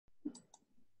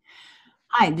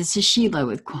Hi, this is Sheila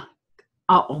with.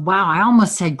 Oh, wow, I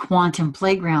almost said Quantum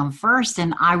Playground first,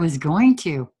 and I was going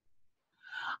to.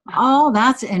 Oh,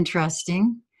 that's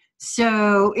interesting.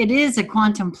 So it is a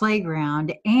quantum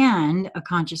playground and a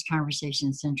conscious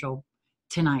conversation central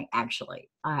tonight, actually.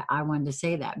 I wanted to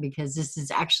say that because this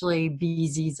is actually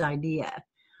BZ's idea,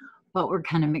 but we're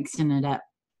kind of mixing it up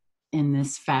in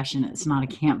this fashion. It's not a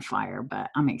campfire, but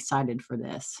I'm excited for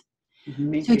this.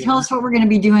 So tell us what we're going to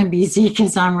be doing, BZ,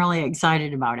 because I'm really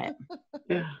excited about it.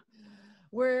 Yeah.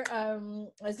 We're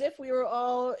as if we were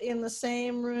all in the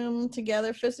same room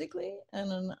together physically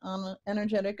and on an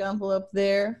energetic envelope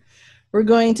there. We're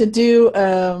going to do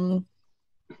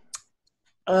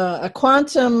a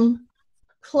quantum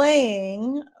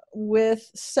playing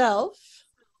with self.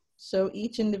 So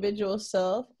each individual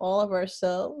self, all of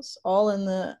ourselves, all in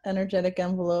the energetic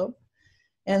envelope,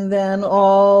 and then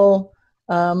all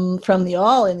from the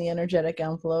all in the energetic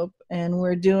envelope. And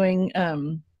we're doing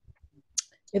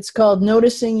it's called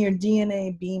Noticing Your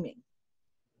DNA Beaming.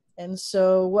 And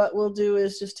so what we'll do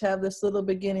is just have this little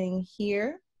beginning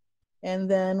here, and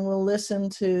then we'll listen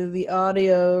to the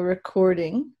audio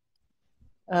recording.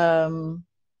 And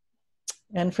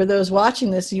for those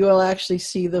watching this, you will actually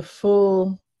see the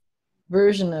full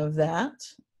version of that.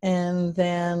 And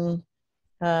then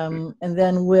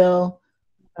we'll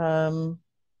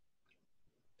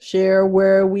share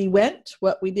where we went,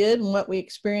 what we did, and what we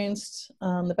experienced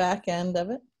on the back end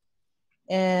of it.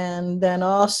 And then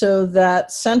also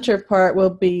that center part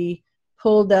will be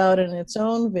pulled out in its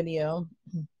own video,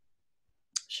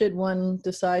 should one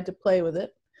decide to play with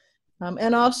it.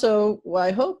 And also, what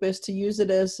I hope is to use it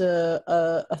as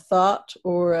a thought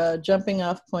or a jumping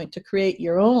off point to create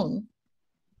your own,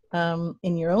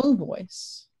 in your own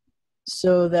voice,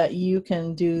 so that you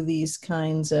can do these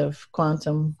kinds of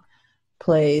quantum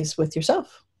plays with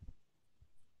yourself.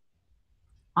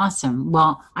 Awesome.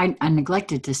 Well, I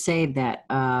neglected to say that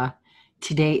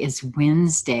today is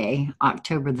Wednesday,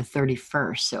 October the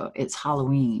 31st, so it's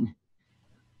Halloween.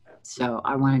 So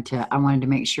I wanted to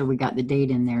make sure we got the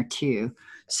date in there too.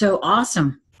 So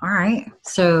awesome. All right.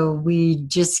 So we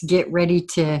just get ready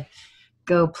to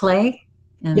go play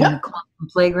in the quantum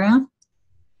playground.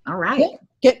 All right. Yep.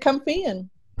 Get comfy and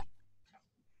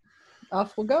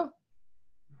off we'll go.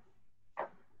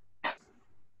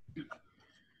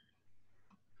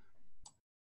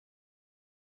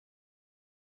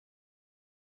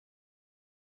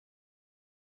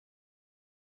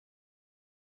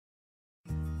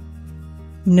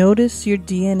 Notice your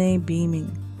DNA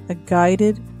beaming, a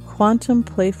guided quantum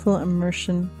playful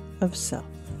immersion of self.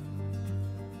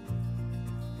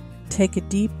 Take a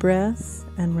deep breath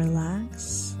and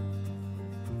relax.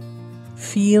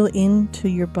 Feel into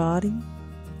your body.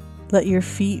 Let your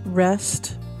feet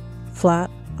rest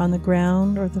flat on the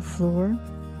ground or the floor,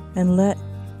 and let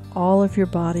all of your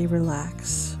body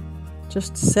relax.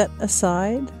 Just set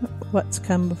aside what's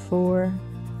come before.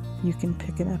 You can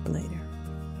pick it up later.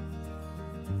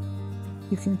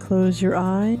 You can close your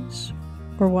eyes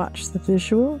or watch the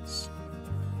visuals,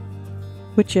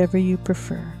 whichever you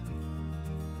prefer.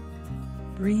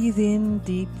 Breathe in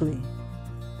deeply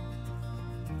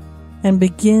and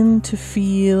begin to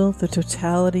feel the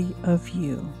totality of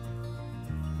you.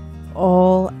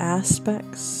 All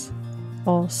aspects,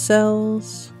 all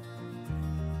cells,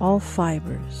 all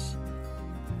fibers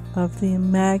of the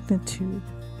magnitude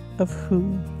of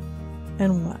who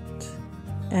and what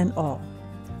and all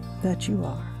that you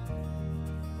are.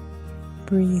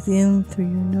 Breathe in through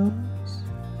your nose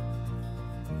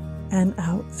and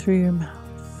out through your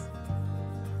mouth.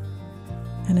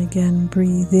 And again,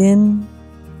 breathe in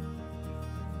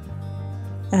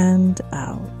and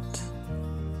out.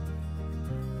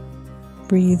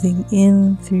 Breathing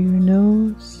in through your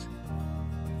nose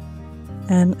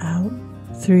and out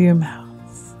through your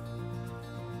mouth.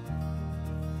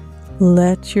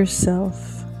 Let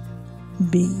yourself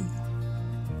be.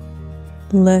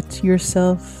 Let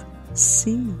yourself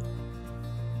see.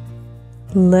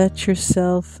 Let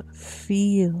yourself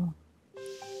feel.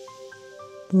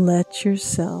 Let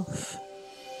yourself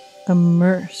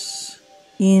immerse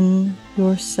in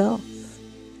yourself,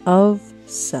 of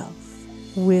self,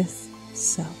 with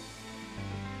self.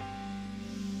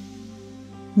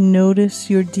 Notice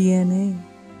your DNA.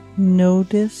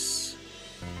 Notice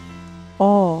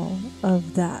all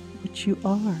of that which you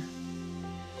are.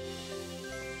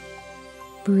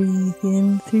 Breathe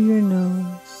in through your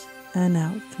nose and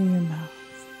out through your mouth.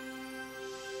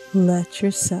 Let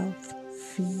yourself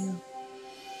feel.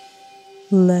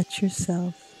 Let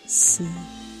yourself see.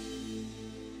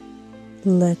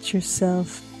 Let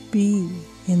yourself be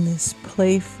in this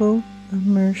playful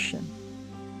immersion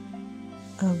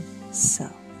of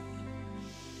self.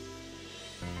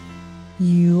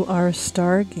 You are a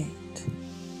stargate.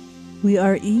 We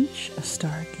are each a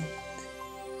stargate.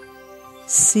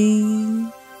 See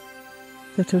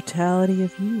the totality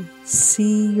of you.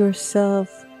 See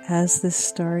yourself as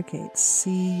this stargate.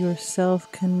 See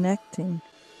yourself connecting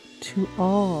to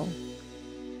all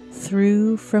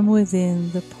through from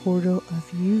within the portal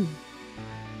of you.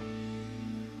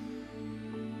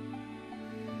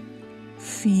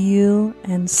 Feel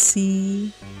and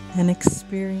see and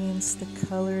experience the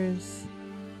colors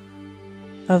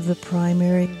of the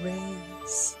primary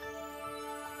rays.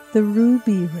 The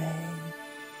ruby ray.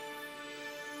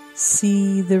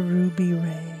 See the ruby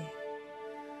ray.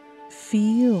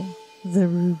 Feel the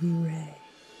ruby ray.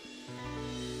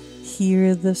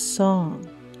 Hear the song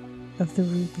of the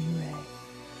ruby ray.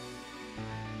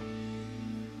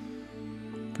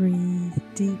 Breathe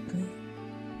deeply.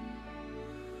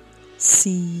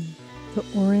 See the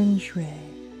orange ray.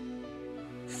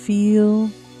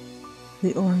 Feel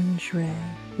the orange ray,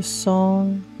 the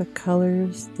song, the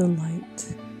colors, the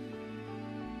light.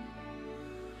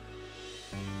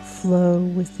 Flow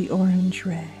with the orange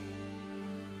ray.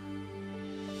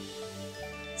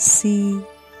 See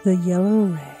the yellow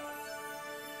ray.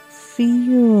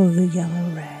 Feel the yellow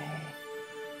ray.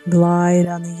 Glide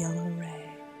on the yellow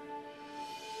ray.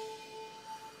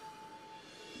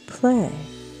 Play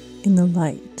in the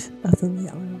light of the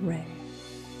yellow ray.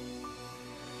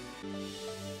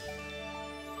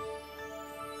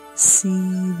 See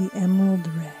the emerald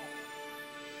ray.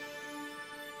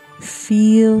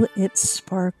 Feel it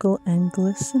sparkle and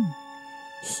glisten.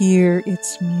 Hear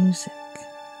its music.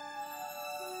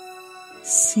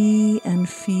 See and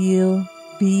feel,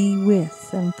 be with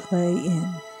and play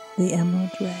in the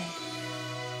emerald ray.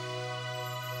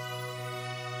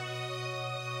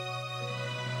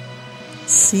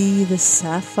 See the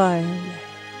sapphire ray.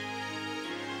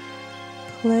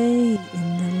 Play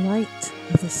in the light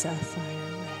of the sapphire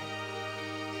ray.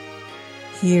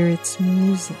 Hear its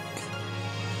music.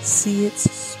 See its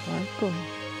sparkle.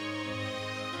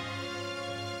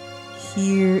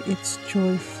 Hear its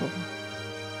joyful,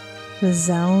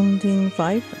 resounding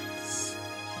vibrance.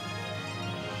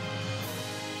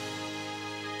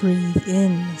 Breathe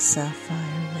in the sapphire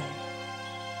ray.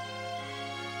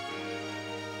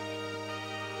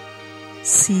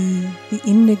 See the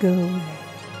indigo ray.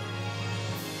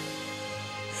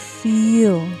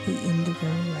 Feel the indigo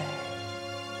ray.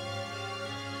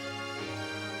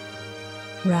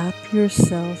 Wrap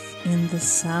yourself in the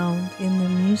sound, in the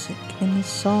music, in the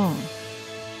song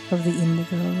of the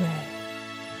indigo ray.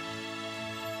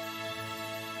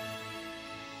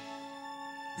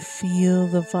 Feel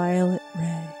the violet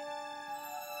ray.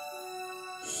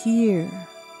 Hear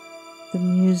the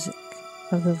music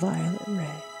of the violet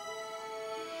ray.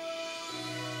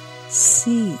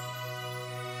 See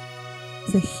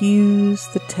the hues,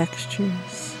 the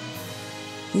textures,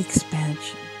 the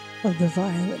expansion of the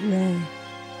violet ray.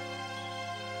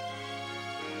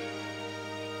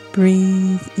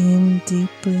 Breathe in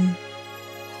deeply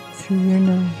through your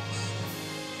nose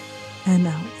and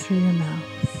out through your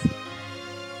mouth.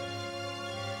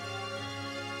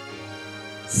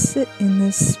 Sit in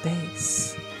this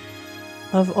space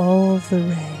of all of the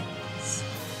rays.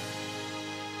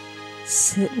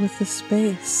 Sit with the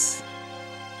space,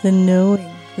 the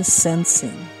knowing, the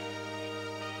sensing,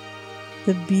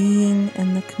 the being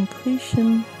and the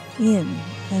completion in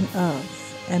and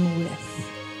of and with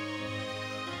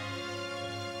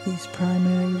these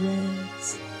primary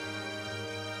rays.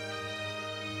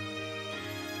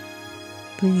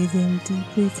 Breathe in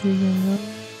deeply through your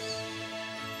nose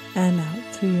and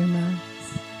out through your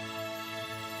mouth.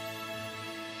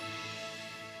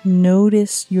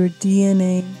 Notice your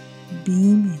DNA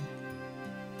beaming,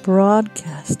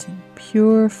 broadcasting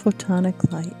pure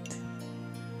photonic light.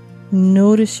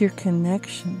 Notice your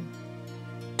connection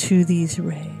to these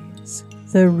rays,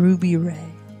 the ruby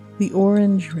ray, the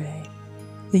orange ray,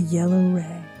 the yellow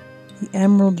ray, the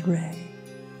emerald ray,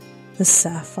 the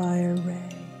sapphire ray,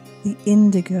 the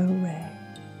indigo ray,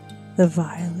 the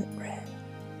violet ray.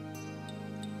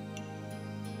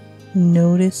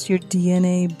 Notice your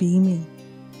DNA beaming,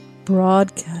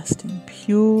 broadcasting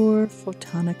pure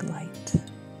photonic light.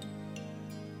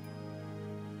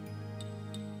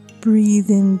 Breathe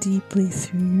in deeply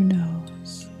through your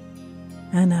nose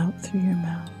and out through your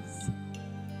mouth.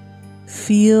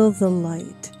 Feel the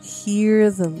light, hear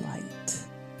the light.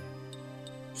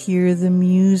 Hear the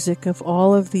music of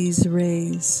all of these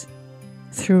rays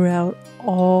throughout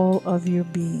all of your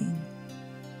being,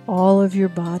 all of your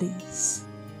bodies,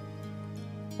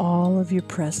 all of your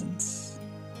presence.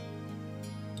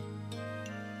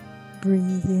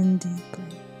 Breathe in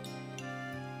deeply.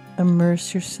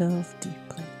 Immerse yourself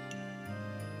deeply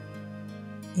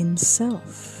in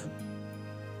self.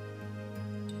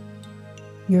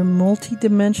 Your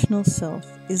multidimensional self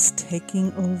is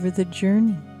taking over the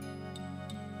journey.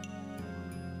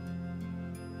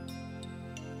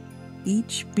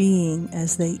 Each being,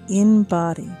 as they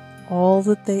embody all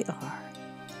that they are,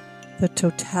 the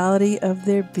totality of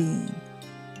their being,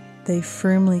 they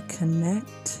firmly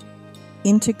connect,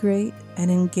 integrate, and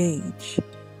engage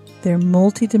their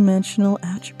multidimensional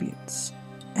attributes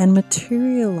and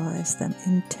materialize them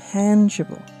in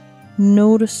tangible,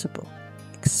 noticeable,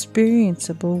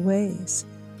 experienceable ways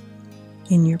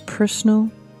in your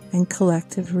personal and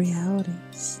collective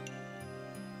realities.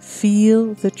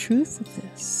 Feel the truth of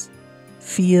this.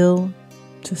 Feel,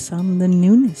 to some, the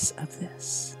newness of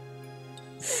this.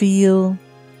 Feel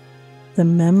the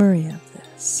memory of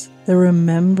this, the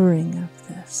remembering of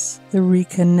this, the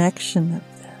reconnection of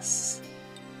this,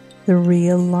 the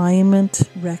realignment,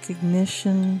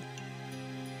 recognition,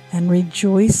 and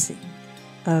rejoicing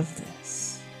of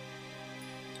this.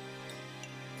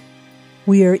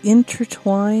 We are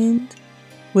intertwined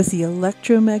with the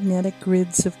electromagnetic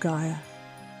grids of Gaia,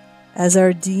 as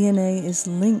our DNA is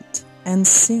linked and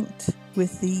synced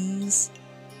with these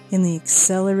in the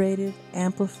accelerated,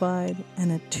 amplified,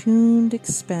 and attuned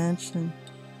expansion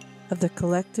of the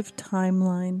collective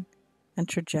timeline and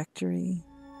trajectory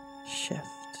shift.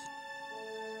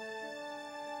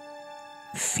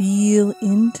 Feel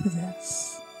into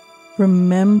this.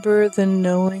 Remember the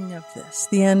knowing of this,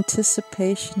 the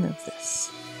anticipation of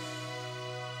this,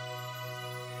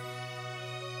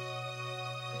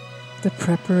 the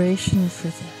preparation for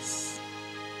this,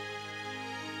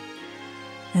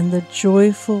 and the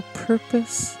joyful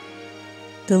purpose,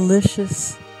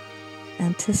 delicious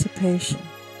anticipation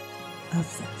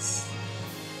of this.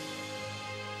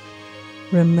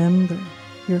 Remember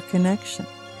your connection.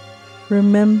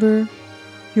 Remember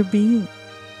your being.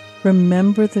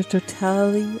 Remember the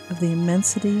totality of the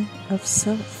immensity of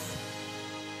self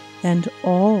and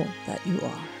all that you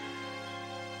are.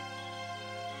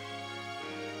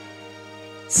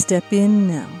 Step in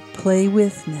now, play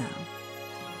with now,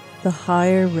 the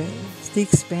higher rays, the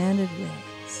expanded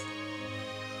rays,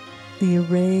 the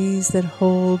rays that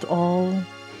hold all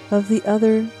of the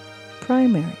other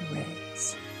primary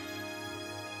rays,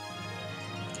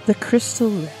 the crystal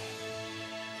ray.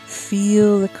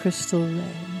 Feel the crystal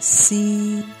ray,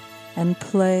 see and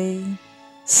play,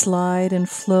 slide and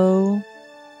flow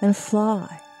and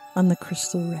fly on the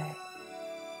crystal ray.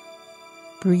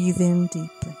 Breathe in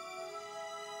deeply.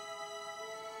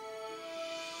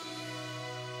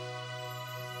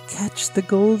 Catch the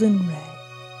golden ray,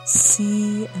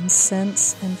 see and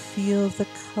sense and feel the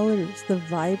colors, the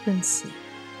vibrancy,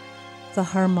 the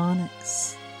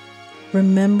harmonics.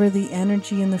 Remember the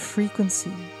energy and the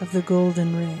frequency of the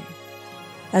golden ray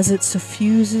as it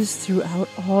suffuses throughout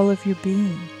all of your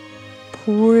being,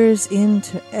 pours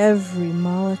into every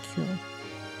molecule,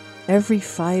 every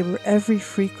fiber, every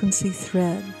frequency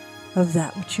thread of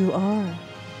that which you are.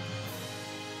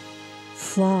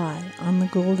 Fly on the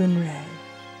golden ray.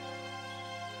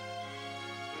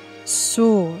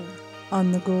 Soar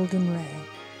on the golden ray.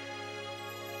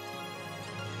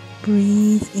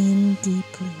 Breathe in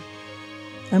deeply.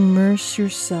 Immerse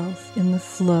yourself in the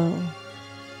flow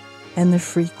and the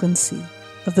frequency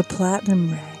of the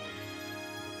platinum ray.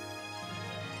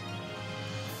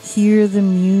 Hear the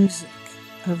music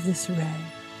of this ray.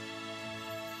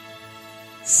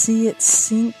 See it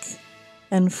sink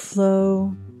and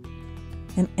flow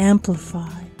and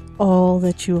amplify all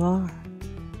that you are.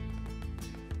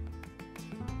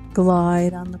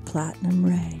 Glide on the platinum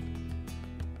ray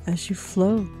as you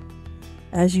flow,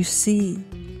 as you see,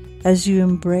 as you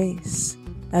embrace,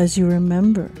 as you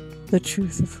remember the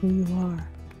truth of who you are.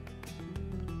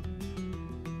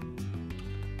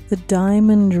 The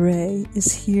diamond ray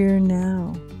is here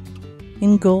now,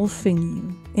 engulfing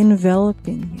you,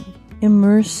 enveloping you,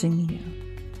 immersing you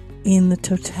in the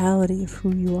totality of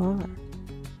who you are.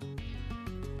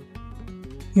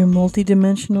 Your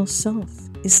multidimensional self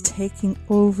is taking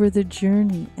over the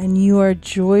journey, and you are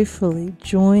joyfully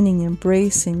joining,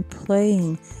 embracing,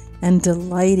 playing, and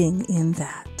delighting in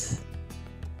that.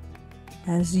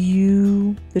 As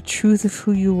you, the truth of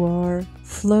who you are,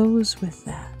 flows with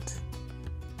that.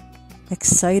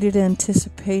 Excited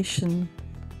anticipation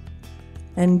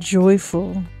and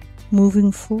joyful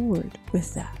moving forward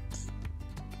with that.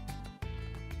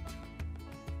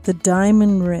 The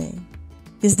diamond ray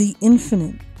is the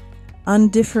infinite,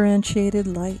 undifferentiated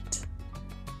light,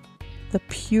 the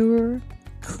pure,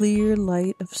 clear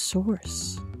light of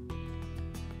Source,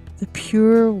 the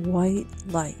pure white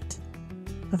light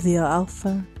of the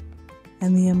Alpha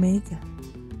and the Omega.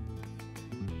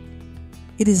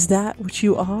 It is that which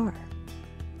you are.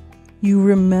 You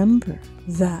remember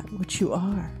that which you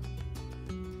are.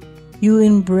 You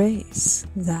embrace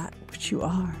that which you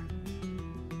are.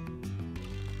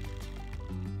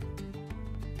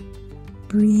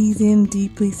 Breathe in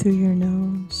deeply through your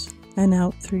nose and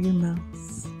out through your mouth.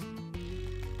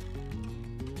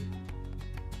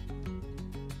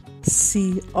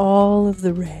 See all of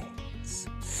the rays,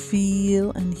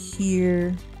 feel and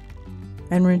hear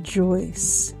and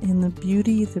rejoice in the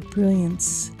beauty, the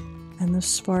brilliance, and the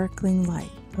sparkling light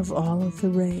of all of the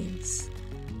rays.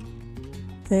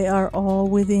 They are all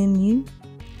within you.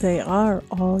 They are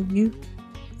all you,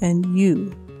 and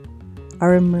you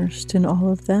are immersed in all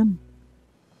of them.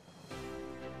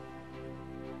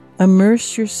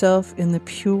 Immerse yourself in the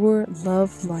pure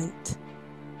love light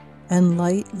and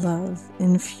light love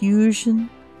infusion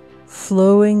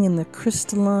flowing in the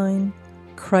crystalline,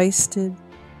 Christed,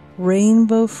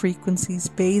 rainbow frequencies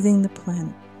bathing the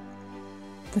planet,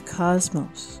 the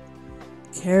cosmos,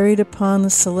 carried upon the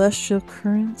celestial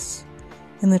currents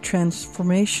and the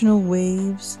transformational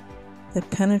waves that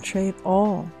penetrate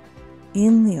all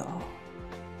in the all.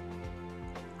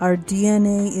 Our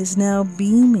DNA is now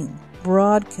beaming,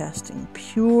 broadcasting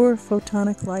pure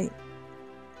photonic light.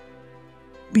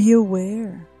 Be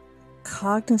aware,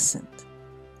 cognizant,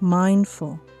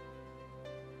 mindful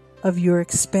of your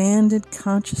expanded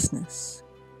consciousness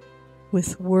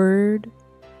with word,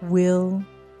 will,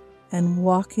 and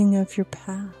walking of your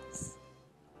path.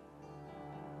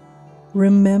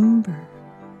 Remember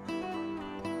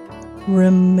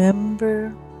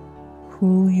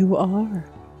who you are.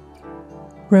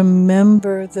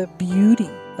 Remember the beauty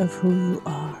of who you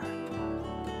are.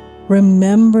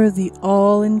 Remember the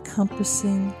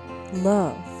all-encompassing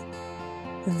love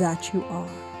that you are.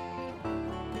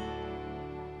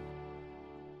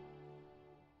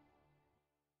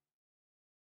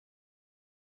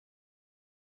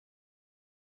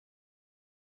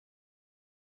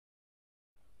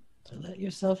 So let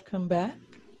yourself come back.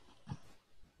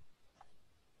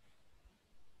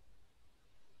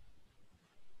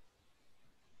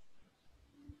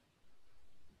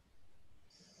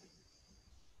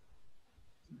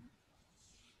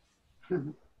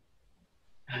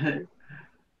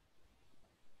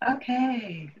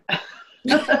 Okay.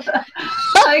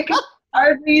 I can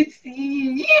hardly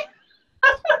see.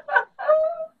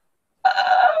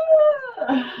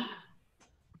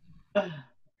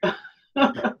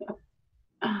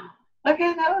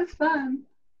 Okay, that was fun.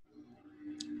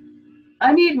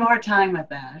 I need more time with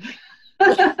that.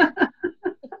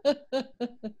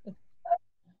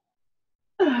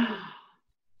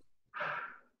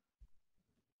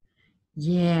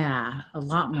 Yeah, a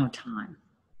lot more time.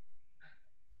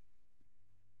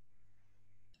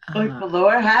 Like the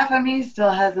lower half of me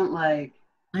still hasn't like.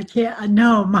 I can't.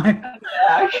 No, my.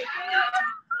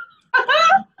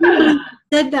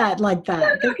 Said that like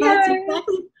that. Okay. That's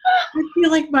exactly. I feel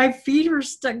like my feet are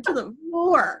stuck to the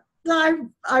floor.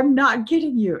 I'm not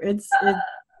kidding you. It's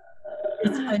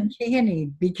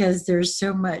uncanny because there's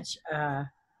so much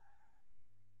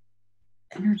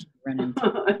energy running.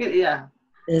 Yeah.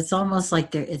 It's almost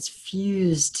like it's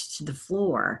fused to the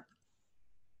floor.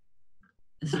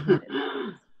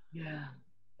 Yeah,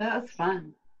 that was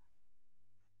fun.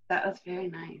 That was very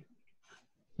nice.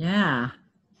 Yeah.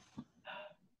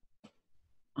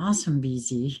 Awesome,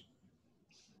 BZ.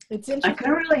 It's I interesting.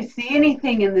 couldn't really see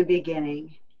anything in the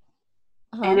beginning.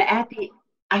 And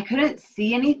I couldn't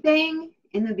see anything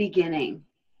in the beginning.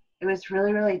 It was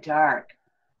really, really dark.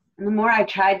 And the more I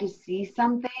tried to see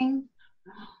something,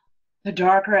 the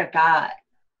darker it got.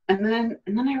 And then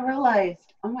I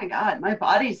realized, oh my God, my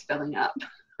body's filling up.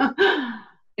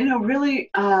 In a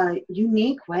really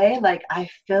unique way. Like I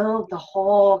filled the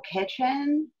whole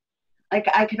kitchen. Like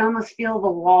I could almost feel the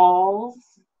walls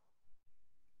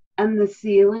and the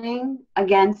ceiling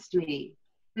against me.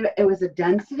 It was a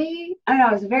density. I don't know,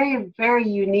 it was a very, very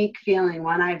unique feeling,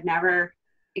 one I've never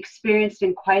experienced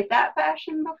in quite that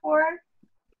fashion before.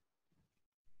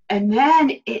 And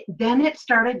then it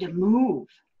started to move.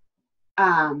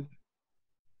 And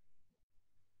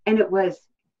it was,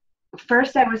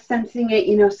 first I was sensing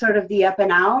it, sort of the up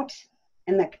and out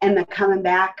and the coming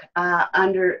back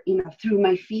under, through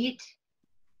my feet.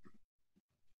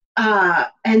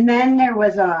 And then there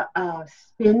was a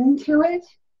spin to it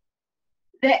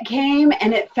that came,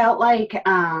 and it felt like,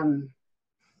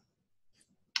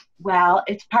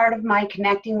 it's part of my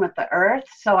connecting with the earth.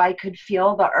 So I could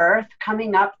feel the earth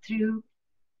coming up through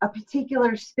a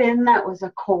particular spin that was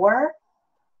a core.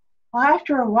 Well,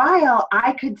 after a while,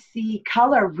 I could see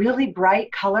color, really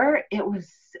bright color. It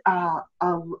was a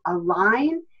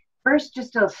line, first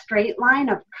just a straight line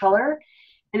of color,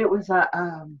 and it was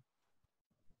a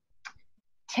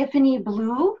Tiffany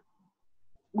blue,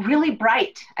 really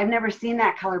bright. I've never seen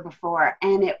that color before.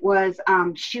 And it was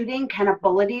shooting kind of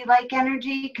bullety like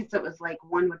energy, because it was like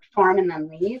one would form and then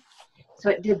leave. So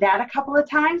it did that a couple of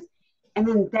times. And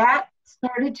then that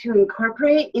started to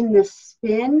incorporate in the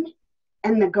spin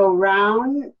and the go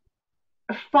round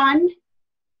fun.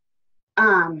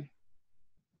 I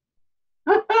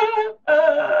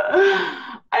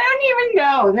don't even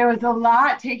know. There was a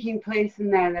lot taking place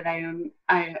in there that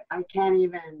I can't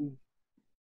even.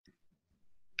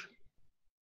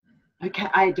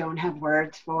 I don't have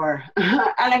words for,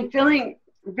 and I'm feeling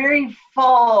very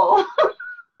full. I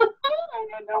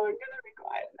don't know. I'm gonna be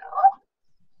quiet now.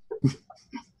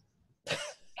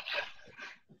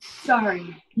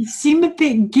 Sorry. You seem a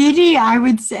bit giddy, I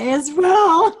would say as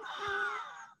well.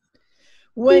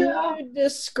 When you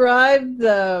describe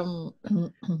the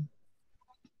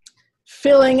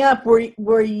filling up, were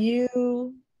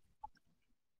you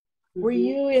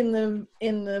in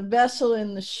the vessel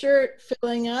in the shirt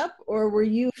filling up, or were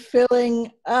you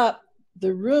filling up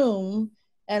the room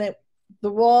and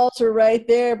the walls are right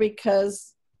there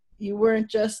because you weren't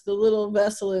just the little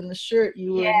vessel in the shirt,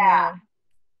 you were Yeah,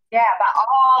 but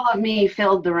all of me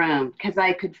filled the room because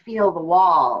I could feel the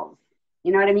walls.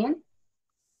 You know what I mean?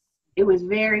 It was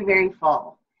very, very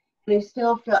full. And I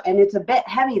still feel, and it's a bit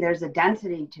heavy. There's a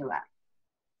density to it.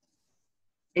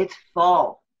 It's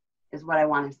full, is what I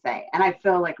want to say. And I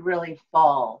feel like really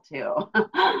full too.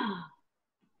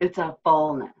 It's a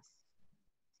fullness.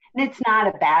 And it's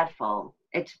not a bad full.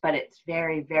 But it's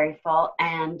very, very full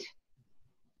and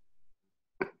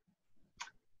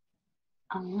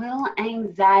a little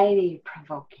anxiety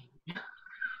provoking.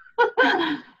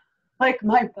 Like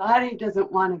my body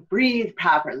doesn't want to breathe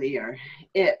properly, or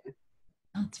it.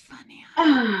 That's funny.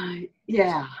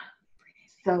 Yeah.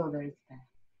 So there's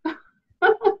that.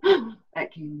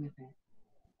 That came with it.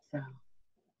 So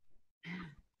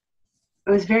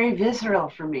it was very visceral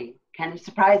for me, kind of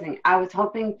surprising. I was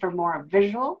hoping for more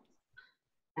visual,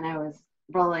 and I was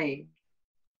really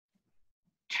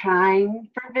trying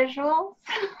for visuals.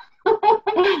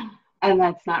 And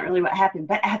that's not really what happened.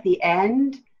 But at the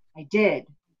end, I did.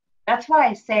 That's why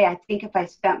I say I think if I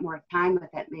spent more time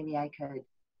with it, maybe I could.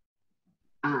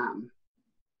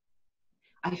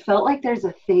 I felt like there's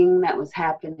a thing that was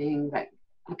happening, that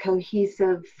a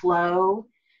cohesive flow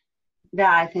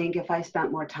that I think if I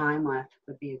spent more time with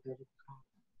would be a good.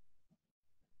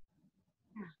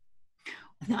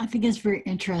 I think it's very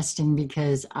interesting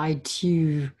because I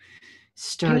too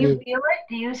started. Can you feel it?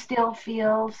 Do you still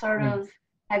feel sort of?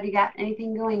 Have you got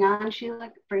anything going on,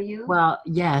 Sheila, for you? Well,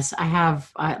 yes, I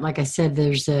have. Like I said,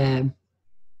 there's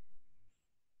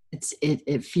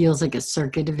it feels like a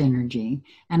circuit of energy,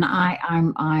 and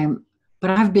but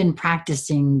I've been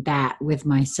practicing that with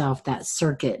myself, that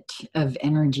circuit of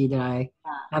energy that I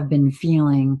have been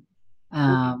feeling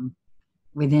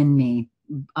within me.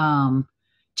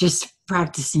 Just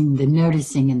practicing the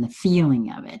noticing and the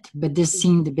feeling of it. But this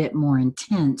seemed a bit more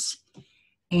intense,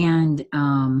 and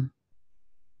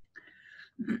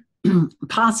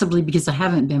possibly because I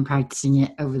haven't been practicing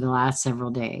it over the last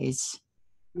several days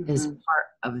is part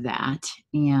of that.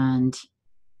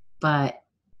 But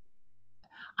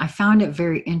I found it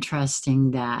very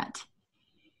interesting that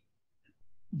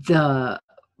the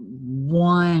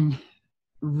one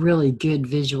really good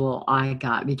visual I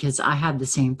got, because I had the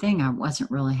same thing. I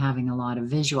wasn't really having a lot of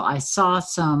visual. I saw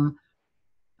some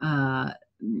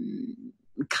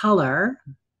color,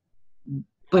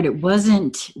 but it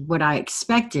wasn't what I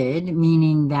expected,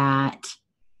 meaning that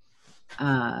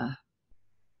I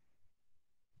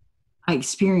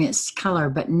experienced color,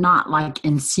 but not like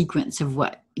in sequence of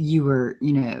what you were,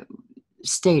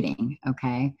 stating.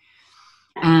 Okay.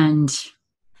 And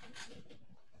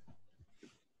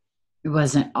it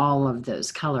wasn't all of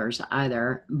those colors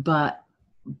either, but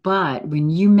when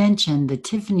you mentioned the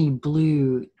Tiffany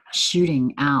blue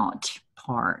shooting out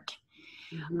part,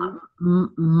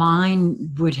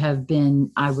 mine would have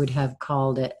been, I would have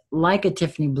called it like a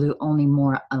Tiffany blue, only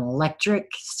more an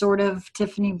electric sort of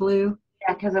Tiffany blue.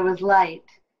 Yeah, because it was light.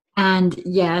 And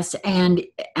yes, and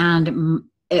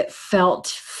it felt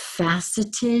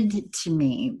faceted to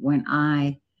me when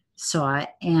I saw it,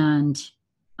 and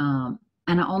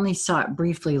I only saw it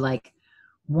briefly, like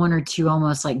one or two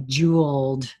almost like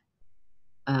jeweled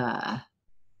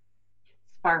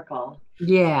sparkle.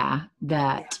 Yeah,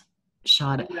 that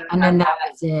shot it. And then that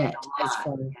was it. As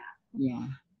far, yeah.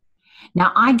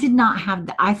 Now, I did not have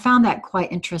I found that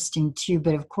quite interesting too,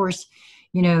 but of course,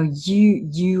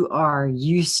 you are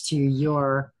used to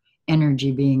your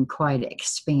energy being quite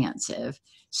expansive.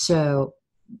 So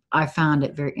I found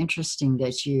it very interesting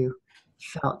that you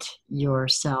felt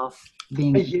yourself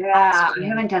being Yeah, I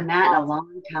haven't done that in a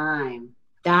long time.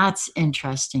 That's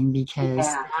interesting because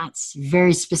Yeah. that's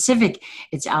very specific.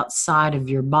 It's outside of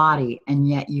your body, and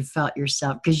yet you felt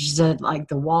yourself, because you said like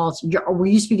the walls. Were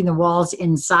you speaking the walls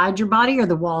inside your body or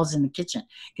the walls in the kitchen?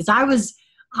 Because I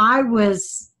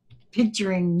was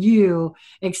picturing you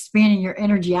expanding your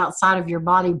energy outside of your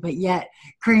body, but yet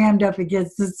crammed up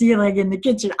against the ceiling in the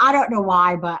kitchen. I don't know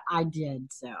why, but I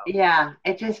did. So Yeah,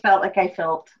 it just felt like I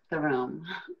felt the room.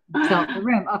 felt the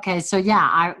room. Okay, so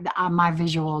yeah, my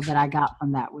visual that I got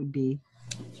from that would be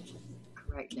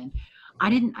correct. Then I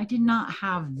did not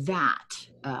have that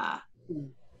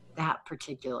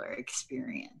particular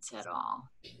experience at all,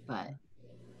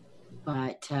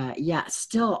 but yeah,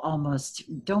 still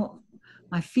almost don't.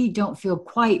 My feet don't feel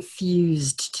quite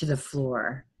fused to the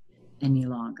floor any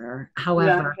longer. Yeah, I'm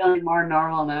However, feeling more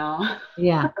normal now.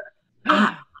 yeah,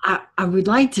 I would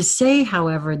like to say,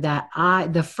 however, that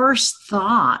the first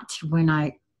thought when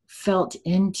I felt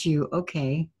into,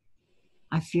 okay,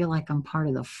 I feel like I'm part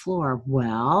of the floor.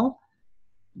 Well,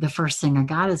 the first thing I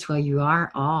got is, well, you are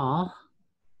all.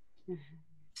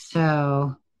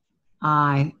 So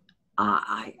I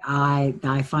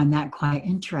I find that quite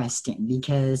interesting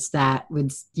because that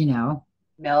would,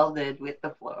 Melded with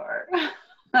the floor.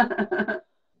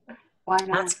 Why not?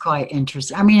 that's quite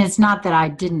interesting. I mean, it's not that I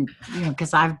didn't,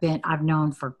 because I've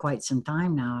known for quite some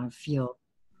time now. I feel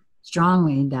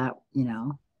strongly that,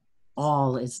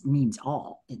 all means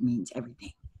all. It means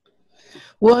everything.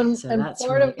 Well, So and that's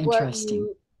part really of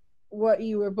interesting. what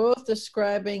you were both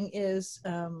describing is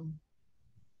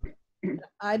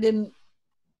I didn't.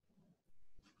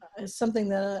 It's something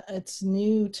that it's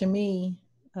new to me,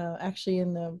 actually,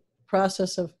 in the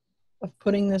process of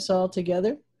putting this all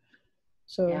together.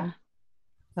 So, Yeah.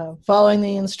 Following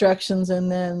the instructions and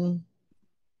then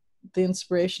the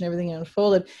inspiration, everything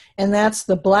unfolded, and that's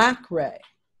the black ray,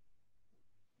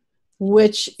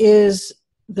 which is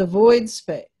the void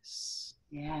space.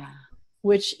 Yeah.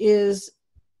 Which is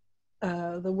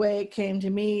the way it came to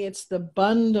me. It's the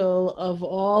bundle of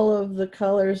all of the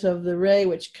colors of the ray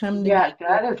which come together.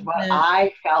 Yeah, that is what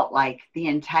I felt like the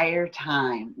entire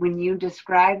time. When you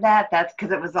described that, that's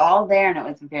because it was all there and it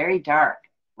was very dark.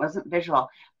 It wasn't visual.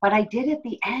 But I did at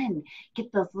the end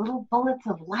get those little bullets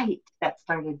of light that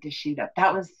started to shoot up.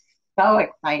 That was so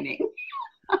exciting.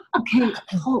 Okay,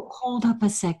 hold up a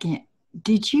second.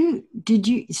 Did you,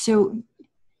 so,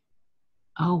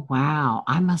 oh, wow.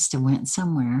 I must have went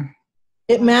somewhere.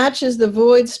 It matches the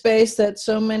void space that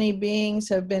so many beings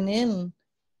have been in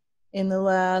the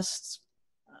last,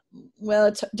 well,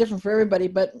 it's different for everybody,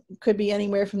 but could be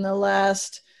anywhere from the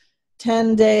last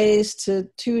 10 days to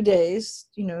 2 days,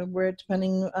 where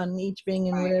depending on each being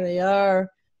and where they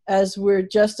are, as we're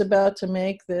just about to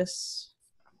make this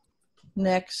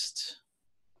next,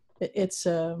 it's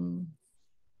a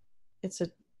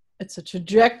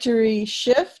trajectory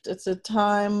shift. It's a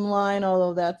timeline,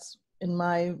 although that's, in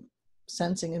my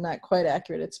sensing, is not quite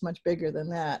accurate. It's much bigger than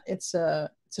that. It's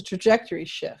a trajectory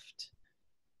shift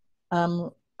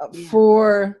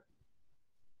for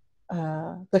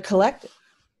the collective.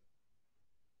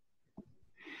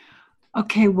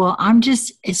 Okay, well,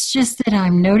 it's just that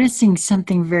I'm noticing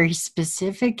something very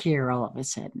specific here all of a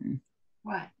sudden.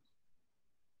 What?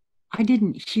 I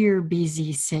didn't hear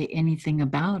BZ say anything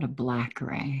about a black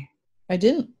ray. I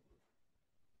didn't.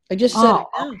 I just said it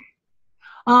now.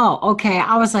 Oh, okay.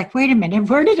 I was like, wait a minute,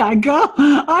 where did I go?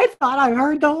 I thought I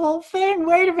heard the whole thing.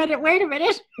 Wait a minute.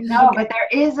 No, okay. But there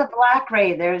is a black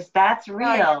ray. That's real.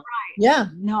 Right. Yeah.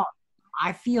 No,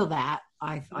 I feel that.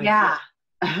 Yeah.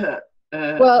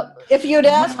 Well, if you'd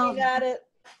asked me that at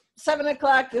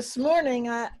 7:00 this morning,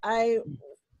 I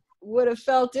would have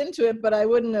felt into it, but I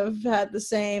wouldn't have had the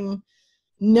same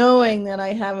knowing that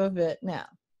I have of it now.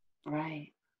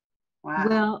 Right. Wow.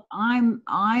 Well,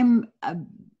 I'm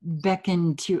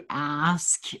beckoned to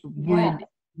ask,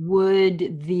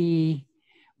 would the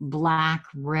black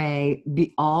ray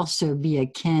also be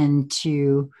akin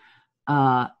to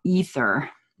ether,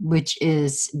 which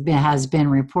has been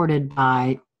reported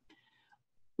by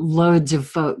loads of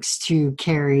folks to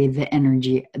carry the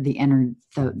energy,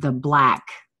 the black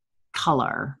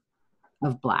color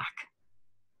of black?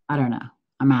 I don't know.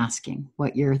 I'm asking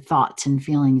what your thoughts and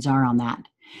feelings are on that.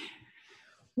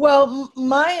 Well,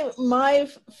 my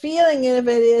feeling of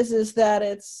it is that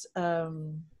it's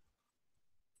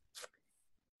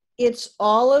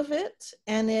all of it,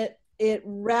 and it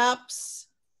wraps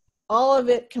all of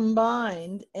it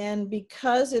combined. And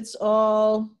because it's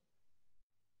all,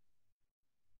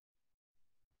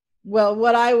 well,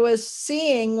 what I was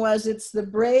seeing was it's the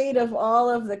braid of all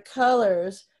of the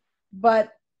colors,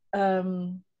 but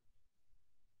the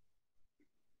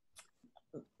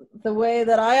way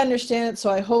that I understand it, so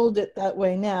I hold it that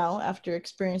way now after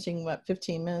experiencing,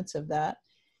 15 minutes of that,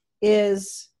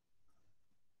 is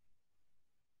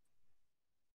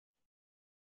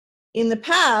in the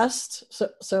past,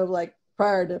 so like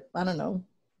prior to, I don't know,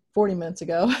 40 minutes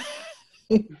ago,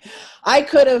 I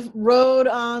could have rode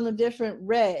on the different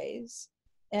rays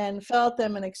and felt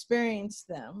them and experienced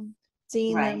them,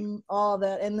 seen them, all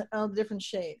that, and all the different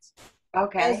shades.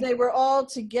 Okay. As they were all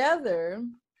together,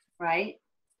 right,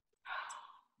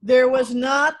 there was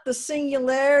not the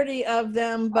singularity of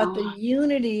them, but the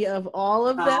unity of all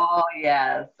of them. Oh,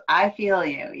 yes. I feel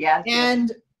you. Yes.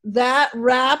 And that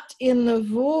wrapped in the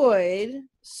void,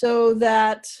 so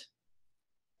that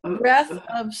breath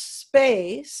of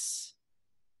space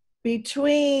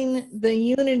between the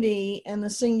unity and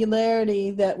the singularity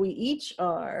that we each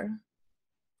are,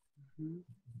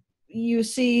 you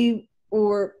see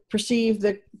or perceive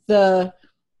the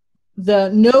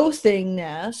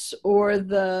no-thingness, or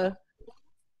the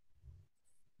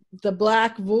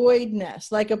black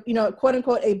voidness, like a, quote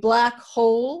unquote, a black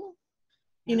hole,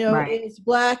 is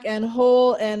black and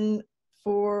whole. And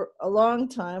for a long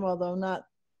time, although not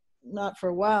for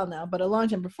a while now, but a long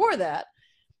time before that,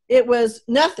 it was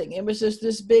nothing. It was just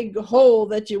this big hole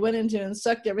that you went into and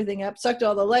sucked everything up, sucked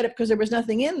all the light up, because there was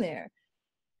nothing in there.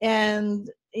 And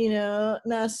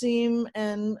Nassim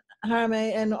and Harme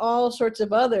and all sorts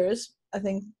of others, I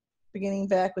think beginning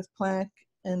back with Planck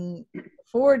in the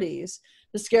 40s,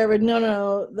 discovered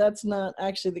no, that's not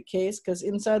actually the case, because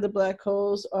inside the black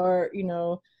holes are, in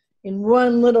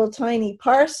one little tiny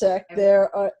parsec,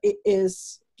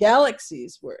 is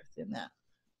galaxies worth in that.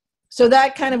 So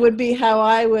that kind of would be how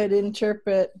I would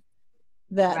interpret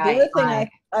that. The other thing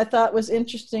I thought was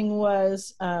interesting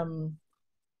was,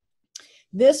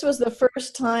 this was the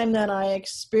first time that I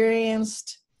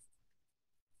experienced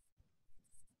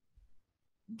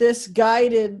this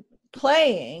guided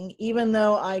playing, even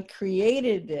though I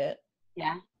created it.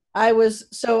 Yeah. I was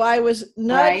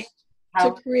nudged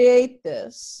to create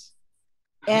this,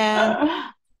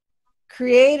 and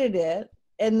created it,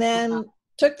 and then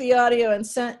took the audio and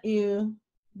sent you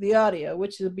the audio,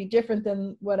 which would be different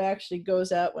than what actually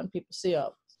goes out when people see all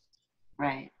this.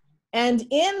 Right. And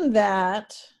in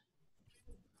that,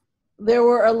 there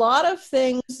were a lot of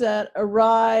things that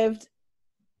arrived,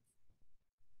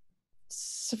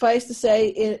 suffice to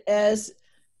say, as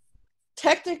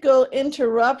technical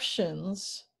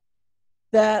interruptions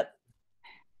that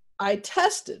I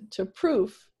tested to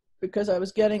proof, because I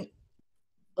was getting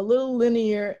a little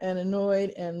linear and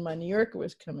annoyed, and my New Yorker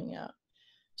was coming out.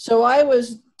 So I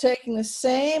was taking the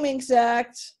same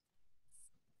exact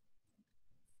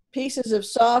pieces of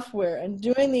software and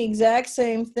doing the exact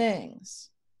same things,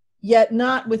 yet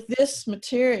not with this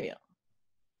material.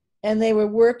 And they were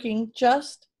working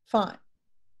just fine.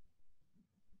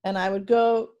 And I would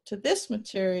go to this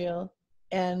material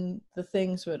and the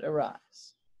things would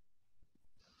arise.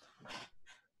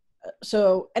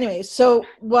 So anyway,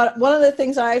 one of the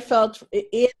things I felt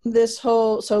in this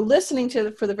whole, so listening to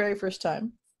it for the very first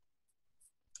time,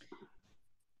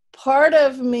 part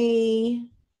of me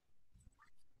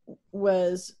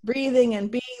was breathing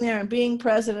and being there and being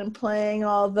present and playing,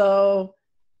 although,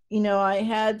 I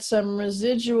had some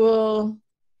residual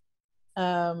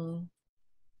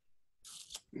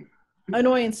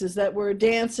annoyances that were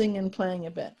dancing and playing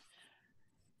a bit.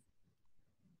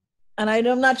 And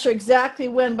I'm not sure exactly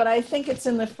when, but I think it's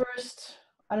in the first,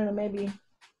 I don't know, maybe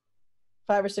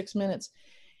 5 or 6 minutes,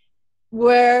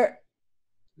 where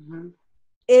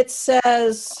it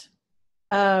says,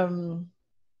 what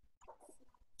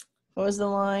was the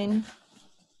line?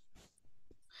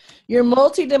 Your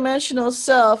multidimensional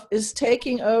self is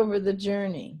taking over the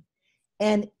journey.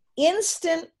 And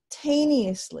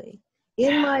instantaneously,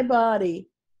 in my body,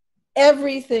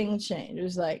 everything changed. It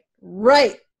was like,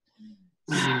 right,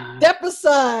 step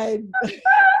aside,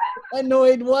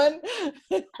 annoyed one.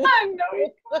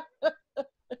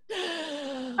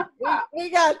 we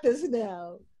got this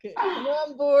now. Okay, come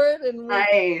on board. And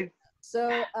nice.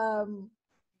 So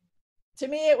to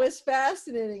me, it was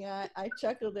fascinating. I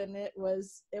chuckled, and it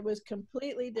was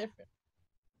completely different.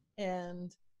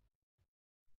 And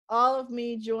all of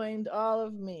me joined all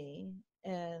of me.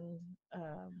 And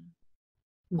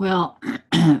well,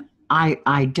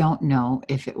 I don't know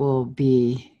if it will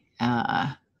be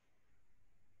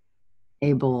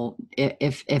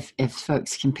if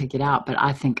folks can pick it out, but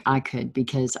I think I could,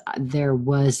 because there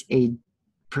was in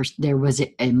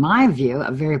my view,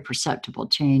 a very perceptible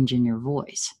change in your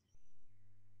voice.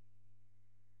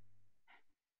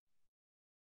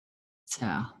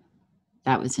 So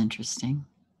that was interesting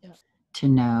to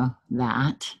know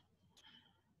that.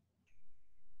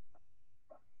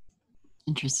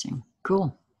 Interesting.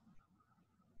 Cool.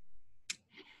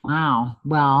 Wow.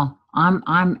 Well,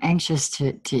 I'm anxious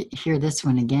to hear this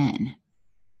one again.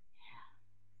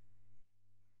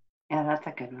 Yeah, that's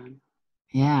a good one.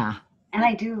 Yeah. And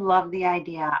I do love the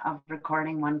idea of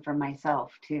recording one for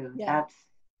myself too. Yeah.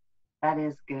 That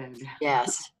is good.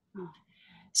 Yes.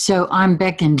 So I'm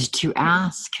beckoned to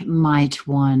ask, might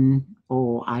one,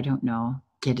 I don't know,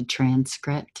 get a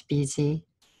transcript, BZ?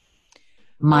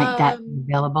 Might that be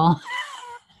available?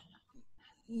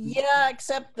 Yeah,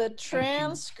 except the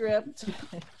transcript.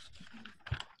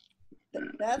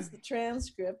 That's the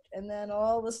transcript, and then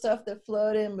all the stuff that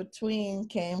flowed in between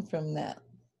came from that.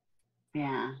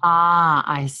 Yeah. Ah,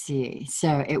 I see.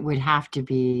 So it would have to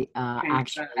be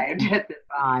actually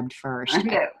transcribed first.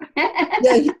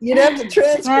 Yeah, you'd have to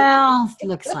transcript. Well,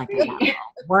 looks like I have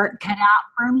work cut out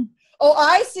for me. Oh,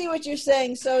 I see what you're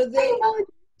saying. So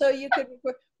you could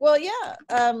record. Well, yeah.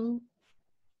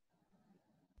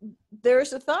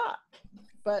 There's a thought,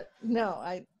 but no,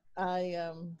 I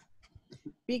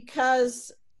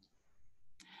because.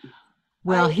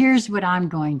 Well, here's what I'm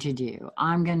going to do.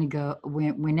 I'm going to go,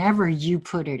 whenever you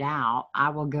put it out, I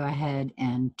will go ahead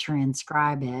and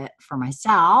transcribe it for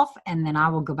myself, and then I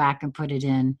will go back and put it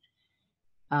in.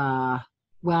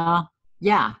 Well,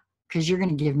 yeah, because you're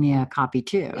going to give me a copy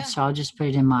too. Yeah. So I'll just put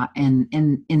it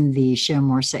in the show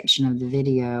more section of the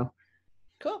video.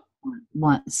 Cool.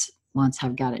 Once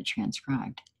I've got it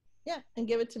transcribed. Yeah, and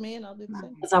give it to me, and I'll do the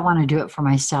same. Because I want to do it for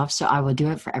myself, so I will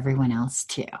do it for everyone else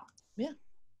too. Yeah.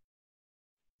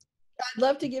 I'd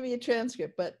love to give you a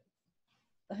transcript, but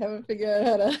I haven't figured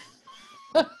out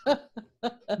how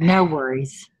to. No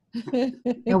worries.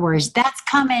 No worries. That's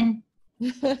coming.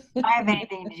 If I have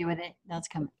anything to do with it, that's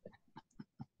coming.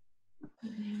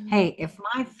 Hey, if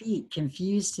my feet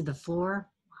confused to the floor,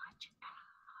 watch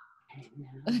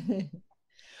out.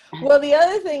 Well, the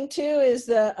other thing too is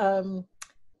that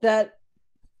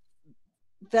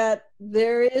that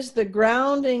there is the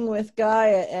grounding with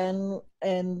Gaia,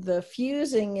 and the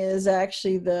fusing is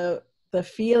actually the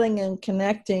feeling and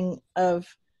connecting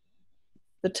of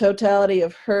the totality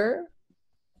of her,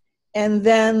 and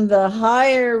then the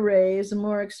higher rays, the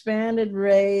more expanded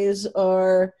rays,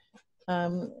 are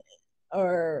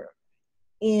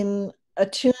in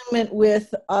attunement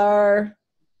with our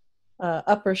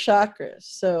upper chakras,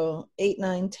 so 8,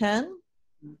 9, 10,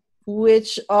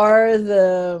 which are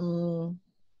the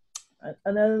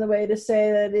another way to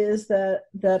say that is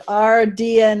that our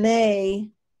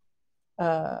DNA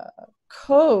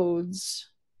codes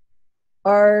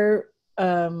are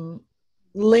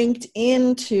linked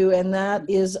into, and that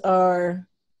is our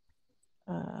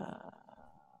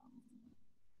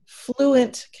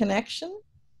fluent connection.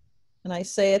 And I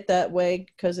say it that way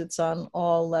because it's on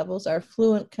all levels, our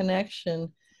fluent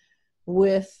connection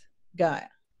with Gaia.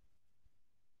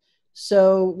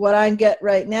 So what I get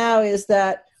right now is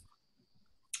that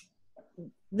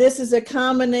this is a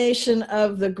combination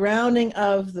of the grounding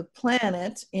of the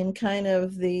planet in kind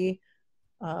of the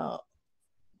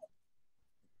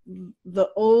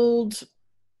old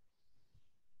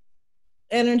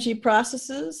energy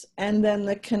processes, and then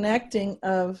the connecting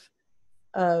of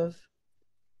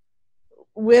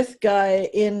with Gaia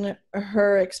in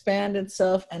her expanded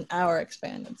self and our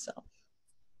expanded self.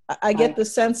 I get the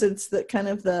sense it's that kind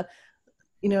of the,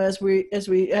 as we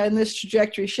in this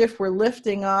trajectory shift, we're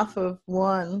lifting off of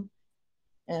one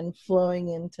and flowing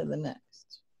into the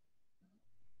next.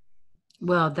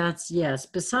 Well, that's, yes.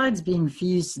 Besides being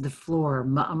fused to the floor,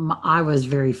 I was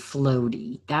very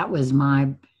floaty. That was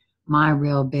my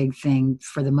real big thing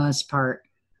for the most part.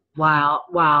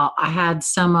 While I had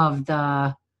some of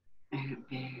the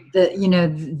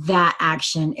that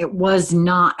action, it was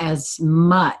not as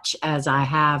much as I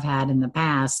have had in the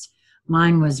past.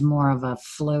 Mine was more of a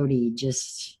floaty,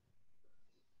 just,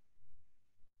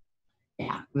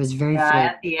 yeah, it was very floaty.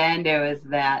 At the end, it was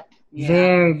that. Yeah.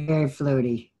 Very, very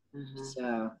floaty. Mm-hmm.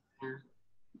 So,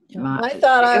 my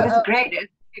thought it was great. It was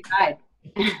a good ride.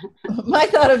 My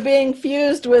thought of being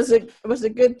fused was a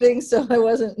good thing, so I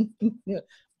wasn't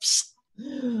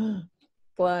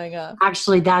flying off.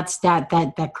 Actually,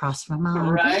 that crossed my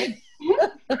mind. Right?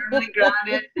 Really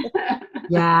grounded.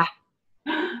 Yeah.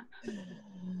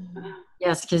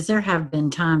 Yes, because there have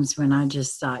been times when I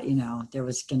just thought, I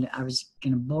was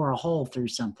gonna bore a hole through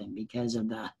something because of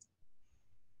the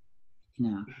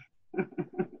you know.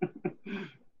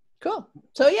 Cool.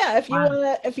 So yeah,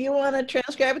 Wow. if you wanna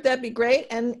transcribe it, that'd be great.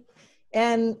 And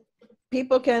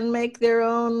people can make their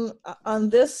own on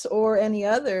this or any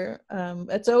other.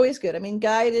 It's always good. I mean,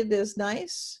 guided is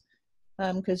nice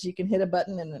because you can hit a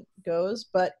button and it goes,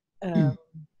 but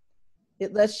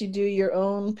it lets you do your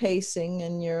own pacing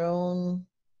and your own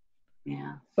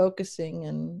focusing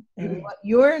and what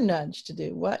you're nudged to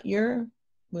do, what you're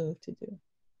moved to do.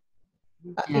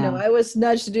 You know, I was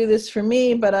nudged to do this for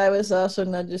me, but I was also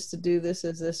nudged to do this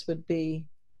as this would be,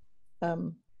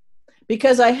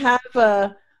 because I have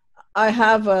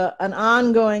an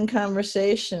ongoing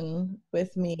conversation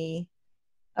with me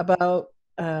about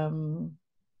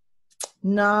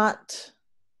not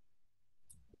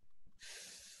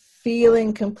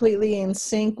feeling completely in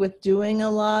sync with doing a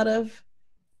lot of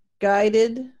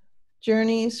guided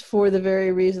journeys for the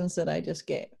very reasons that I just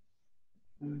gave.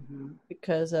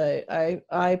 Because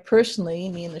I personally,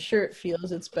 me and the shirt,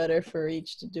 feels it's better for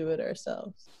each to do it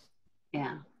ourselves.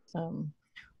 Yeah.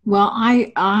 Well,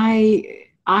 I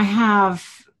have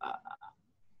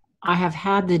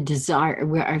had the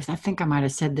desire. I think I might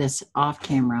have said this off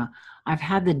camera. I've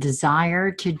had the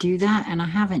desire to do that, and I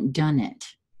haven't done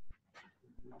it.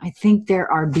 I think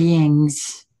there are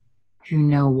beings who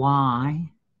know why.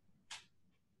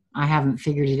 I haven't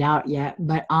figured it out yet,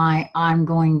 but I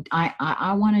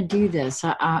want to do this.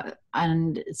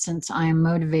 And since I am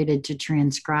motivated to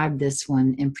transcribe this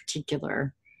one in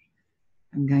particular,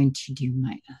 I'm going to do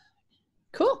my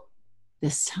cool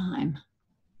this time.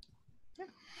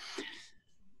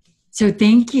 So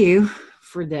thank you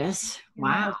for this.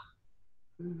 Wow.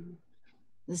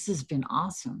 This has been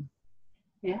awesome.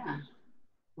 Yeah.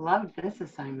 Loved this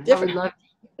assignment. A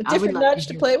different nudge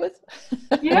to play with.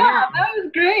 Yeah, that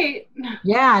was great.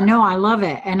 Yeah, no, I love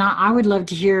it. And I would love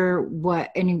to hear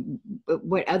what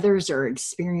others are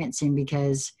experiencing,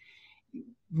 because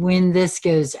when this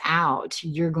goes out,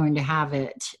 you're going to have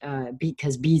it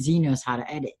because BZ knows how to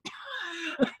edit.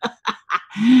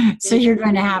 So you're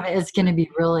going to have it. It's going to be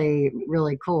really,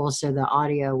 really cool. So the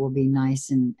audio will be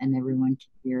nice and everyone can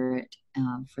hear it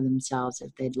for themselves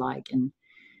if they'd like. And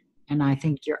I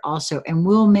think you're also, and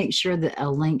we'll make sure that a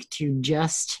link to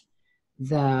just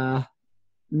the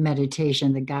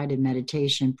meditation, the guided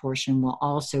meditation portion, will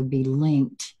also be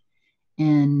linked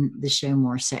in the show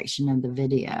more section of the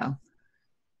video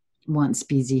once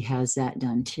BZ has that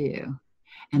done too.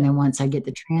 And then once I get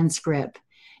the transcript.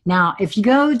 Now, if you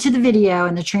go to the video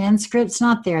and the transcript's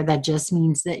not there, that just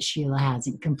means that Sheila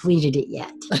hasn't completed it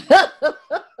yet.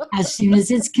 As soon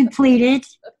as it's completed,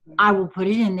 I will put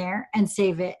it in there and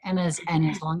save it. And as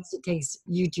long as it takes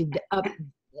YouTube to upload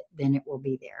it, then it will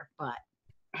be there. But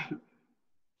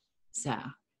so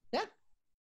yeah,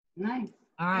 nice.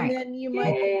 All right. And then you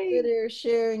might consider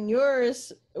sharing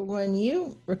yours when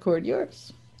you record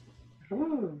yours.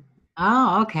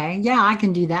 Oh, okay. Yeah, I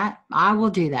can do that. I will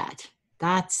do that.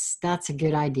 That's a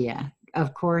good idea.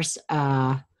 Of course.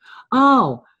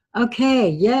 Oh, okay.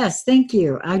 Yes. Thank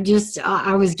you. I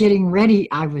was getting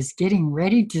ready. I was getting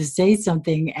ready to say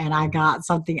something and I got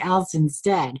something else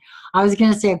instead. I was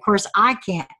going to say, of course, I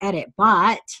can't edit,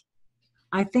 but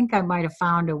I think I might have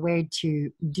found a way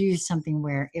to do something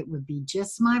where it would be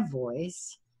just my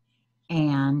voice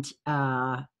and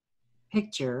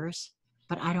pictures,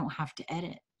 but I don't have to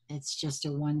edit. It's just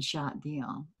a one-shot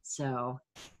deal. So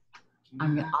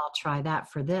I'll try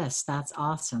that for this. That's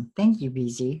awesome. Thank you,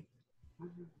 BZ.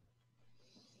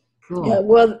 Cool. Yeah,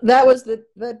 well, that was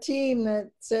the team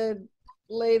that said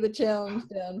lay the challenge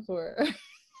down for her.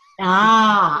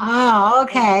 Oh,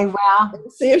 okay. Well,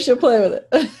 see if she'll play with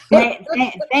it.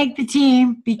 Thank the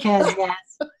team, because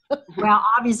yes. Well,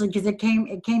 obviously, because it came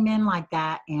in like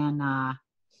that, and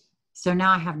so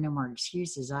now I have no more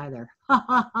excuses either.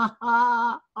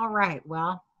 All right.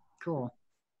 Well, cool.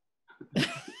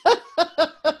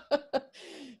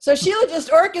 So Sheila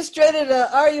just orchestrated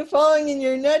are you following in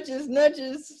your nudges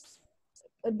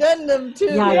addendum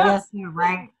to I guess you're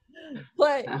right.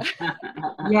 Play.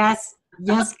 Yes,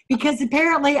 because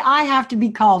apparently I have to be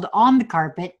called on the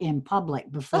carpet in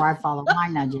public before I follow my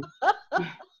nudges.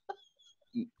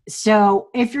 So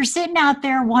if you're sitting out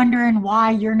there wondering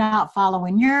why you're not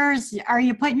following yours, are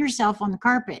you putting yourself on the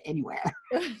carpet anywhere?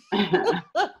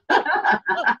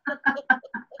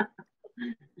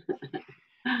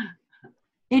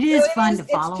 It is fun to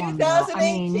follow them. It's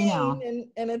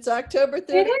 2018, and it's October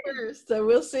 31st, so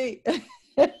we'll see.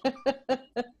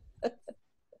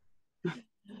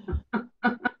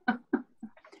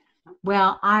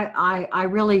 Well, I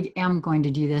really am going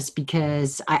to do this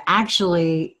because I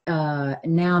actually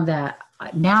now that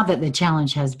the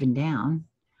challenge has been down,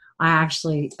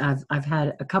 I've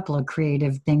had a couple of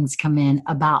creative things come in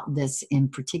about this in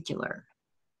particular.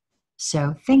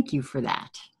 So thank you for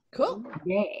that. Cool.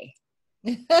 Yay.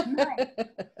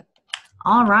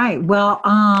 All right. Well,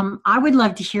 I would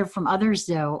love to hear from others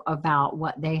though about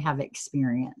what they have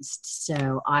experienced.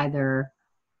 So either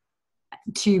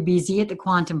to BZ at the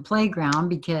Quantum Playground,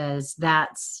 because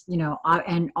that's, you know,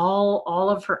 and all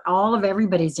of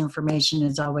everybody's information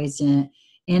is always in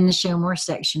the Show More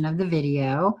section of the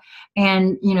video.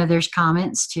 And, you know, there's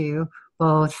comments too,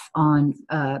 both on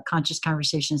Conscious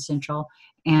Conversation Central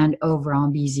and over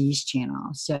on BZ's channel.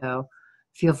 So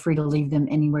feel free to leave them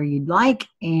anywhere you'd like,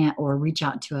 or reach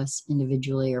out to us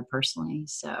individually or personally.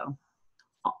 So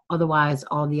otherwise,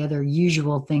 all the other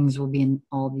usual things will be in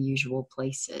all the usual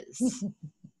places.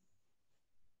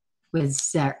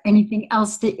 Was there anything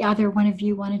else that either one of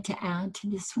you wanted to add to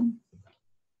this one?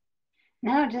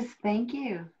 No, just thank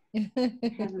you. Have a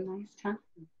nice time.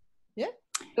 Yeah,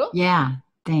 cool. Yeah,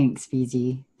 thanks,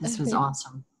 BZ. This was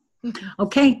awesome.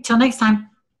 Okay, till next time.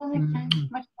 Till next time.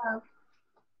 Much love.